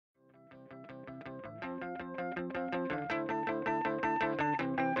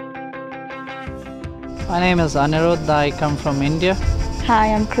My name is Anirudh. I come from India.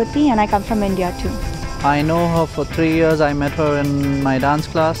 Hi, I'm Kruti and I come from India too. I know her for 3 years. I met her in my dance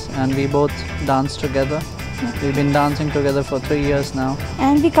class and we both dance together. We've been dancing together for 3 years now.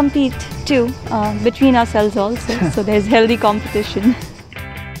 And we compete too, between ourselves also, so there's healthy competition.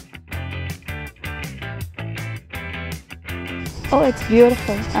 Oh, it's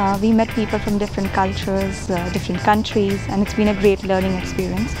beautiful. We met people from different cultures, different countries, and it's been a great learning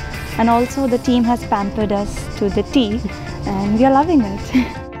experience. And also the team has pampered us to the T and we are loving it.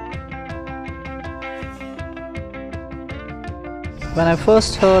 When I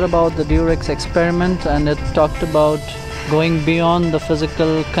first heard about the Durex experiment and it talked about going beyond the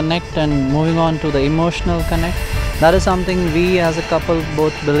physical connect and moving on to the emotional connect, that is something we as a couple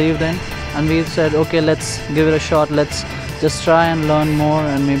both believed in, and we said, okay, let's give it a shot, let's just try and learn more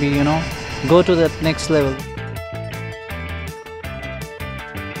and maybe, go to that next level.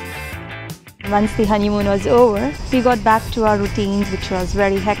 Once the honeymoon was over, we got back to our routines, which was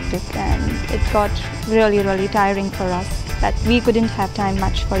very hectic, and it got really tiring for us that we couldn't have time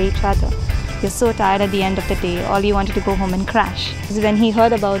much for each other. You're so tired at the end of the day, all you wanted to go home and crash. When he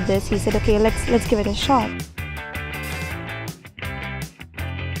heard about this, he said, okay, let's give it a shot.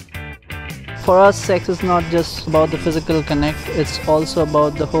 For us, sex is not just about the physical connect, it's also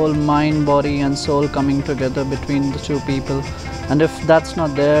about the whole mind, body and soul coming together between the two people. And if that's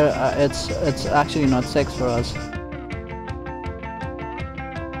not there, it's actually not sex for us.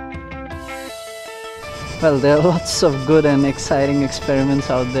 Well, there are lots of good and exciting experiments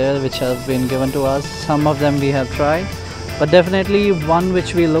out there which have been given to us. Some of them we have tried, but definitely one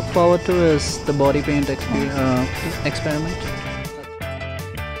which we look forward to is the body paint experiment.